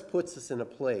 it just puts us in a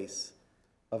place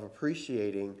of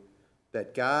appreciating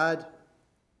that God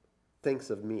thinks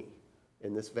of me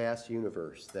in this vast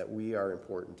universe, that we are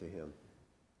important to him.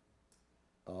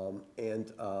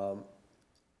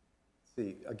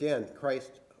 See, again,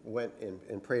 Christ went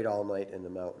and prayed all night in the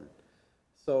mountain.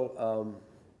 So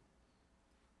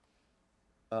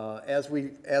as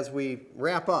we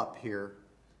wrap up here,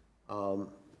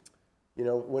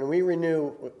 when we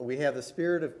renew, we have the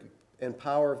Spirit and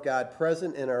power of God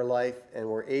present in our life, and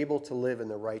we're able to live in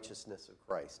the righteousness of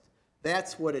Christ.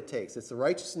 That's what it takes. It's the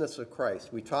righteousness of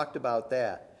Christ. We talked about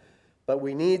that. But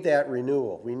we need that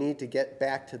renewal. We need to get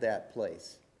back to that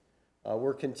place.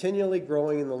 We're continually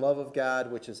growing in the love of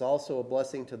God, which is also a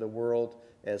blessing to the world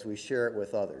as we share it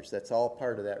with others. That's all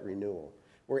part of that renewal.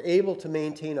 We're able to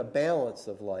maintain a balance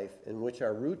of life in which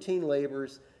our routine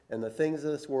labors and the things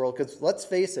of this world, because let's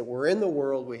face it, we're in the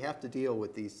world, we have to deal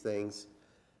with these things,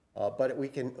 but we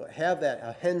can have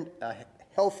a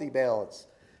healthy balance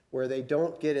where they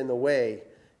don't get in the way,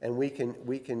 and we can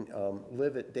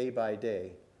live it day by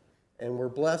day. And we're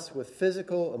blessed with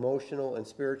physical, emotional, and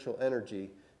spiritual energy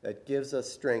that gives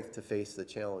us strength to face the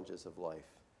challenges of life.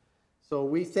 So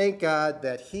we thank God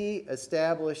that he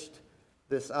established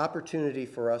this opportunity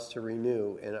for us to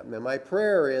renew. And my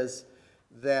prayer is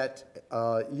that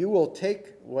you will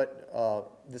take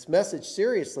this message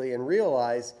seriously and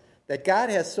realize that God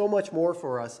has so much more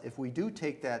for us if we do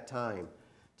take that time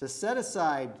to set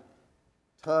aside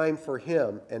time for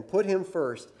him and put him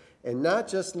first, and not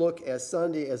just look at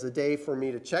Sunday as a day for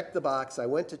me to check the box. I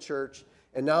went to church,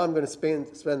 and now I'm going to spend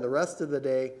the rest of the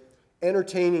day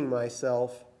entertaining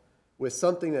myself with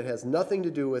something that has nothing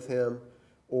to do with him,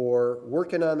 or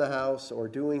working on the house, or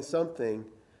doing something,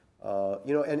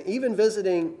 and even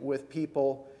visiting with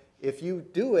people. If you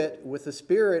do it with the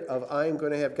spirit of I'm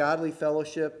going to have godly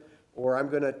fellowship, or I'm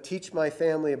going to teach my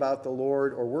family about the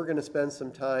Lord, or we're going to spend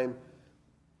some time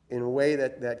in a way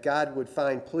that God would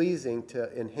find pleasing to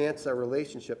enhance our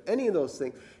relationship, any of those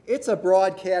things, it's a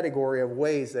broad category of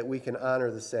ways that we can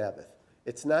honor the Sabbath.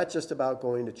 It's not just about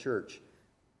going to church.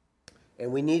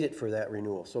 And we need it for that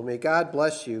renewal. So may God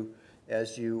bless you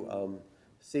as you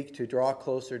seek to draw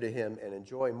closer to him and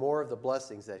enjoy more of the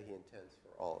blessings that he intends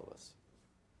for all of us.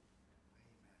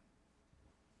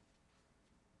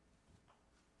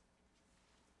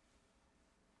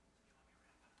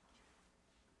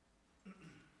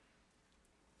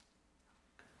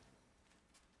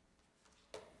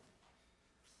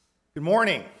 Good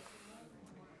morning.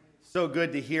 So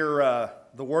good to hear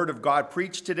the Word of God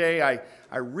preached today.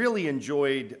 I really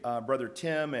enjoyed Brother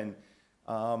Tim and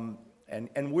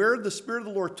where the Spirit of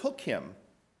the Lord took him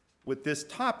with this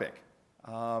topic.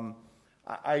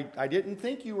 I didn't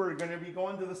think you were going to be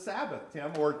going to the Sabbath,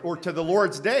 Tim, or to the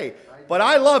Lord's Day, but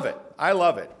I love it. I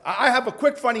love it. I have a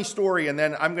quick funny story, and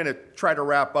then I'm going to try to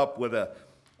wrap up with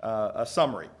a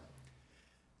summary.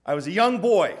 I was a young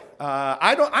boy.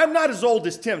 I'm not as old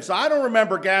as Tim, so I don't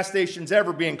remember gas stations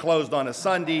ever being closed on a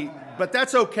Sunday, but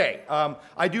that's okay.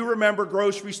 I do remember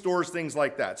grocery stores, things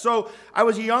like that. So I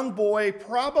was a young boy,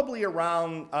 probably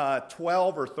around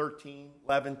 12 or 13,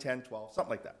 11, 10, 12, something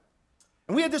like that.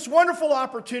 And we had this wonderful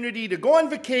opportunity to go on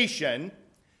vacation.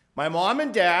 My mom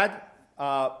and dad,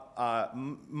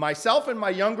 myself and my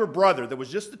younger brother, there was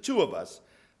just the two of us.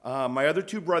 My other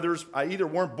two brothers either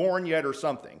weren't born yet or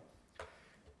something.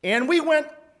 And we went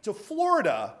to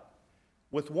Florida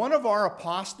with one of our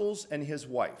apostles and his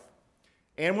wife.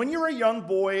 And when you're a young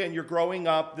boy and you're growing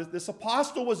up, this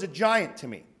apostle was a giant to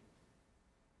me.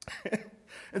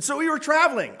 And so we were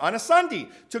traveling on a Sunday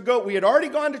to go. We had already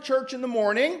gone to church in the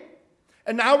morning,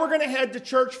 and now we're going to head to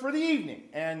church for the evening.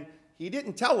 And he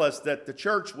didn't tell us that the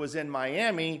church was in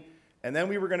Miami, and then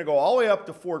we were going to go all the way up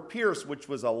to Fort Pierce, which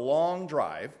was a long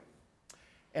drive.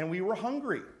 And we were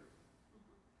hungry.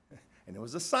 And it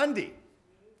was a Sunday.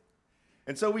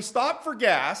 And so we stopped for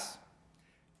gas,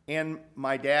 and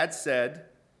my dad said,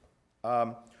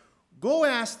 go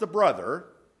ask the brother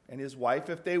and his wife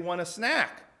if they want a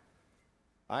snack.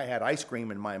 I had ice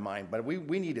cream in my mind, but we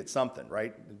needed something,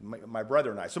 right? My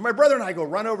brother and I. So my brother and I go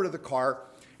run over to the car,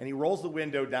 and he rolls the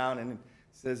window down and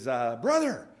says,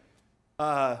 brother,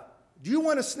 do you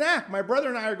want a snack? My brother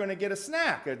and I are going to get a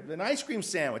snack, an ice cream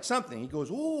sandwich, something. He goes,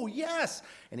 oh, yes.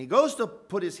 And he goes to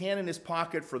put his hand in his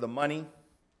pocket for the money.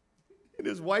 And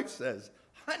his wife says,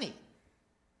 honey,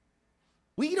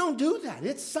 we don't do that.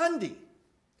 It's Sunday.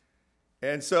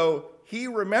 And so he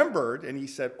remembered, and he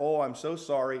said, oh, I'm so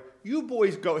sorry. You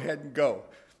boys go ahead and go.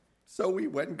 So we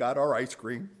went and got our ice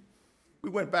cream. We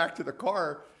went back to the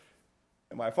car,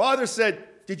 and my father said,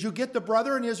 did you get the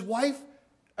brother and his wife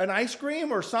an ice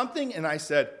cream or something? And I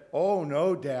said, oh,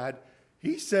 no, Dad.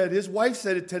 He said, his wife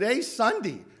said, today's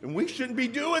Sunday, and we shouldn't be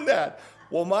doing that.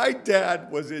 Well, my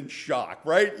dad was in shock,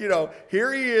 right?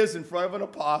 Here he is in front of an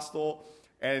apostle,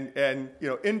 and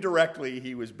indirectly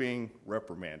he was being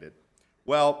reprimanded.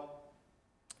 Well,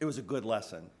 it was a good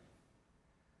lesson.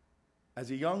 As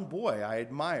a young boy, I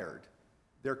admired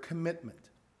their commitment.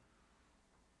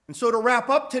 And so to wrap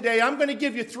up today, I'm going to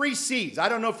give you 3 C's. I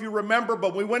don't know if you remember,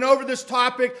 but when we went over this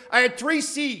topic, I had 3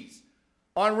 C's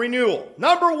on renewal.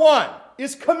 Number 1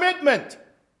 is commitment.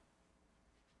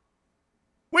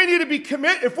 We need to be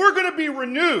committed. If we're going to be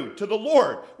renewed to the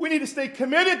Lord, we need to stay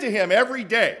committed to Him every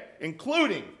day,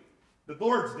 including the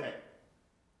Lord's Day.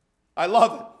 I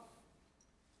love it.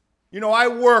 I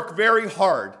work very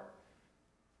hard.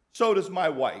 So does my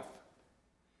wife.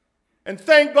 And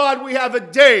thank God we have a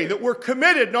day that we're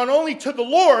committed not only to the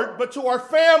Lord, but to our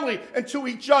family and to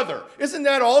each other. Isn't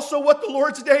that also what the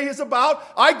Lord's Day is about?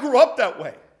 I grew up that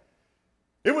way.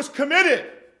 It was committed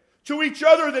to each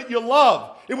other that you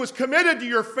love. It was committed to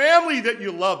your family that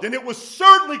you loved. And it was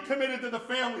certainly committed to the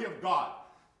family of God.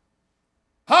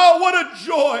 What a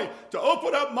joy to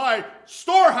open up my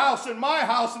storehouse in my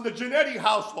house in the Genetti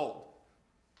household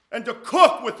and to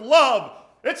cook with love.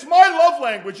 It's my love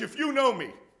language if you know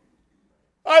me.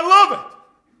 I love it.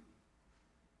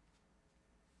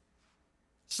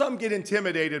 Some get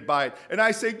intimidated by it, and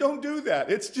I say, don't do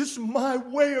that. It's just my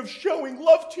way of showing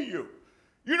love to you.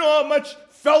 You know how much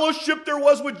fellowship there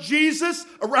was with Jesus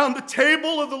around the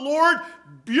table of the Lord?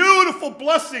 Beautiful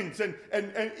blessings and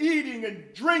eating and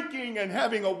drinking and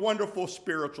having a wonderful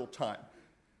spiritual time.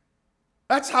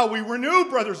 That's how we renew,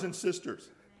 brothers and sisters.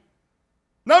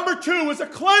 Number 2 is a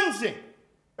cleansing.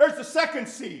 There's the second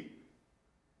C.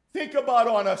 Think about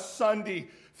on a Sunday,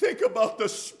 think about the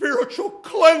spiritual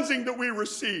cleansing that we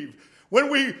receive.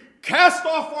 When we cast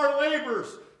off our labors,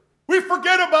 we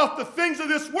forget about the things of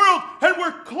this world, and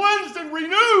we're cleansed and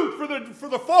renewed for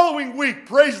the following week.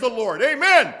 Praise the Lord.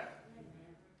 Amen.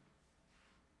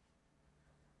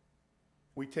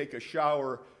 We take a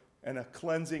shower and a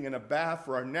cleansing and a bath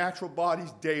for our natural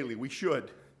bodies daily. We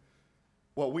should.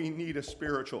 Well, we need a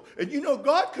spiritual. And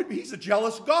He's a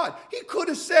jealous God. He could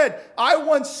have said, I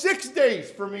want 6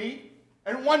 days for me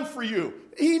and 1 for you.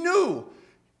 He knew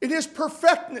in his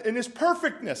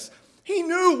perfectness. He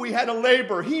knew we had to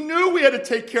labor. He knew we had to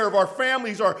take care of our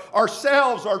families,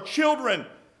 ourselves, our children.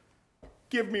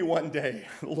 Give me 1 day,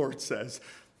 the Lord says.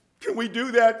 Can we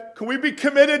do that? Can we be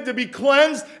committed to be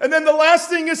cleansed? And then the last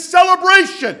thing is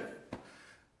celebration.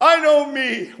 I know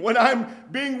me, when I'm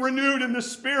being renewed in the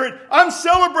Spirit, I'm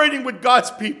celebrating with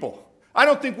God's people. I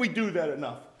don't think we do that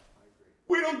enough.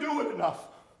 We don't do it enough.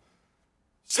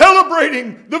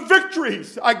 celebrating the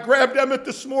victories. I grabbed Emmett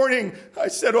this morning. I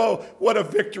said, oh, what a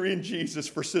victory in Jesus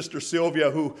for Sister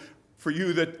Sylvia, who, for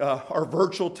you that are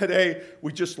virtual today,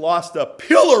 we just lost a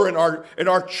pillar in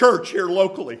our church here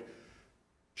locally.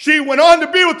 She went on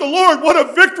to be with the Lord. What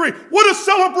a victory. What a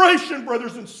celebration,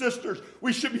 brothers and sisters.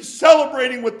 We should be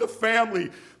celebrating with the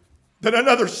family that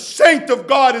another saint of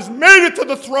God has made it to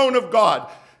the throne of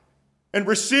God and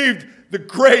received the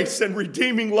grace and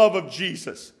redeeming love of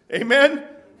Jesus. Amen?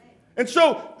 And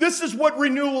so this is what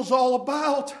renewal is all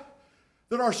about.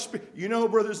 That our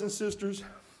brothers and sisters,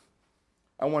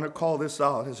 I want to call this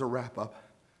out as a wrap-up.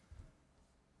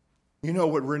 You know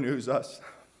what renews us?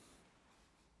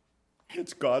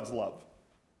 It's God's love.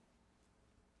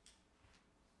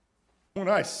 When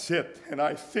I sit and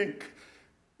I think,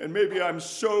 and maybe I'm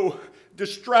so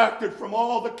distracted from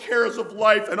all the cares of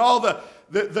life and all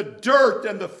the dirt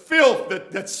and the filth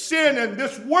that sin and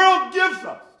this world gives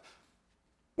us.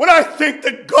 When I think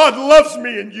that God loves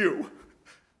me and you,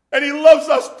 and He loves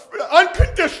us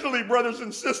unconditionally, brothers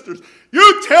and sisters,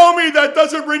 you tell me that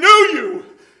doesn't renew you.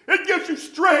 It gives you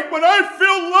strength. When I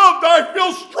feel loved, I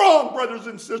feel strong, brothers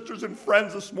and sisters and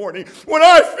friends this morning. When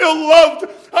I feel loved,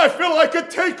 I feel I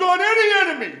could take on any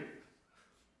enemy.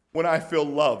 When I feel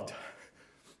loved,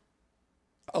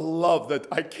 a love that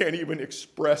I can't even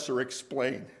express or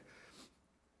explain,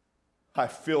 I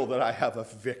feel that I have a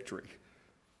victory.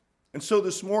 And so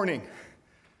this morning,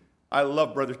 I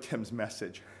love Brother Tim's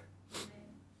message.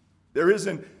 There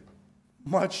isn't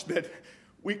much that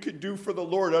we could do for the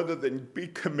Lord other than be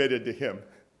committed to Him.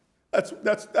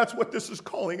 That's what this is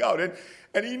calling out.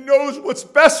 And He knows what's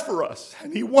best for us.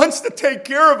 And He wants to take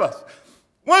care of us.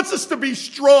 Wants us to be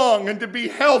strong and to be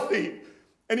healthy.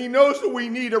 And He knows that we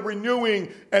need a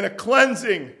renewing and a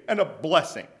cleansing and a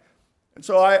blessing. And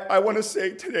so I want to say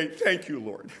today, thank you,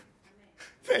 Lord.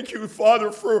 Thank you,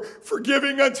 Father, for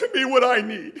giving unto me what I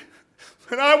need.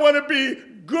 And I want to be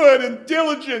good and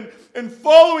diligent in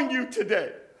following you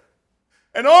today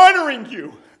and honoring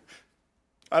you.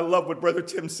 I love what Brother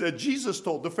Tim said. Jesus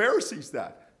told the Pharisees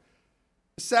that.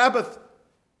 The Sabbath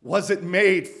wasn't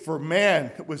made for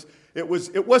man. Man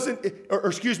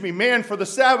for the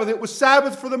Sabbath. It was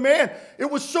Sabbath for the man. It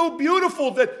was so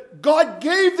beautiful that God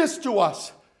gave this to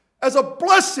us as a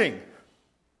blessing,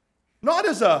 not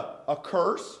as a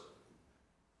curse,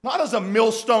 not as a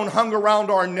millstone hung around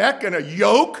our neck and a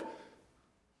yoke.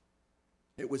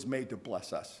 It was made to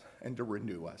bless us and to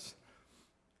renew us.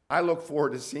 I look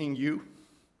forward to seeing you.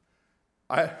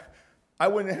 I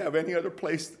wouldn't have any other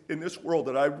place in this world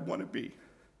that I would want to be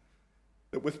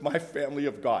than with my family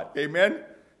of God. Amen?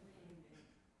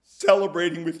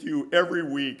 Celebrating with you every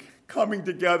week, coming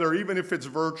together, even if it's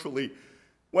virtually.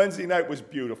 Wednesday night was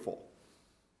beautiful.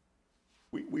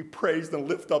 We praised and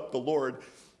lift up the Lord.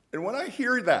 And when I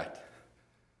hear that,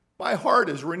 my heart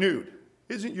is renewed.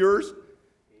 Isn't yours?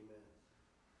 Amen.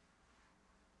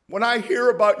 When I hear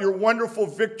about your wonderful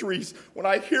victories, when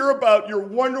I hear about your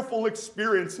wonderful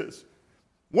experiences,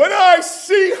 when I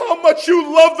see how much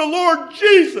you love the Lord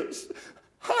Jesus,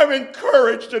 I'm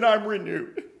encouraged and I'm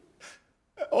renewed.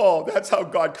 Oh, that's how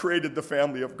God created the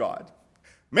family of God.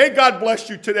 May God bless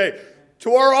you today.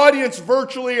 To our audience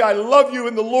virtually, I love you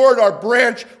in the Lord, our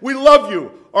branch. We love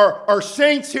you. Our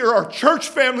saints here, our church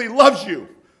family loves you.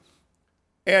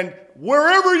 And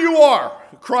wherever you are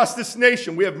across this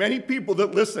nation, we have many people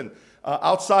that listen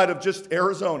outside of just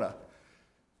Arizona.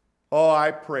 Oh, I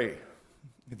pray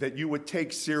that you would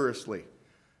take seriously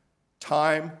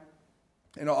time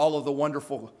and all of the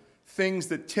wonderful things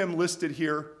that Tim listed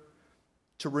here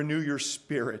to renew your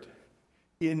spirit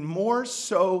in more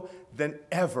so than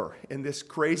ever in this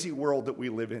crazy world that we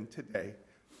live in today.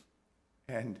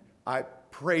 And I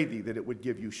pray thee that it would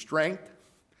give you strength,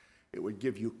 it would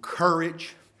give you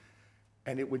courage,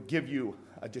 and it would give you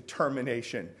a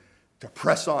determination to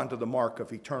press on to the mark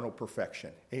of eternal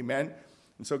perfection. Amen?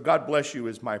 And so God bless you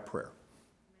is my prayer.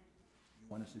 You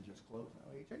want us to just close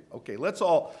now, AJ? Okay, let's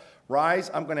all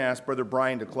rise. I'm going to ask Brother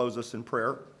Brian to close us in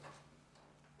prayer.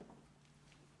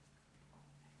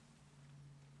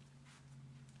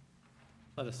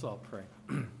 Let us all pray.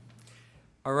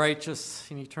 Our righteous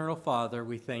and eternal Father,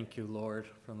 we thank you, Lord,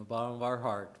 from the bottom of our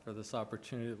heart for this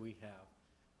opportunity that we have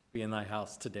to be in thy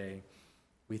house today.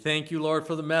 We thank you, Lord,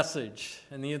 for the message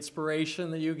and the inspiration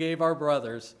that you gave our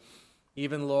brothers,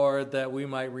 even, Lord, that we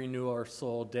might renew our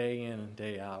soul day in and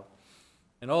day out.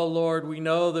 And, oh, Lord, we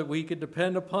know that we could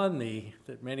depend upon thee,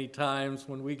 that many times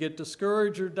when we get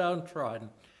discouraged or downtrodden,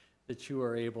 that you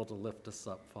are able to lift us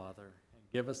up, Father, and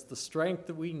give us the strength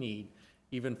that we need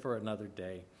even for another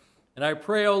day. And I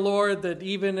pray, O Lord, that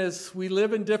even as we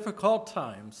live in difficult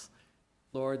times,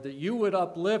 Lord, that you would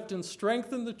uplift and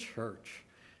strengthen the church,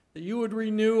 that you would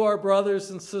renew our brothers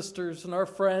and sisters and our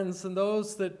friends and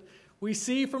those that we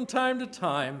see from time to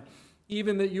time,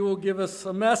 even that you will give us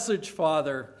a message,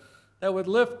 Father, that would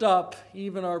lift up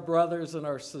even our brothers and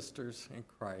our sisters in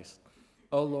Christ.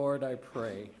 Oh Lord, I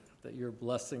pray that your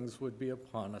blessings would be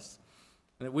upon us,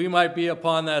 and that we might be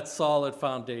upon that solid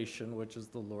foundation, which is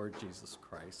the Lord Jesus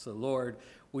Christ. So Lord,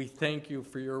 we thank you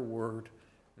for your word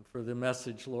and for the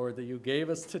message, Lord, that you gave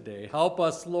us today. Help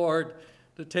us, Lord,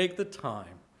 to take the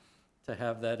time to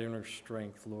have that inner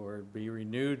strength, Lord, be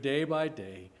renewed day by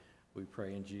day. We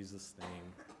pray in Jesus'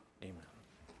 name. Amen.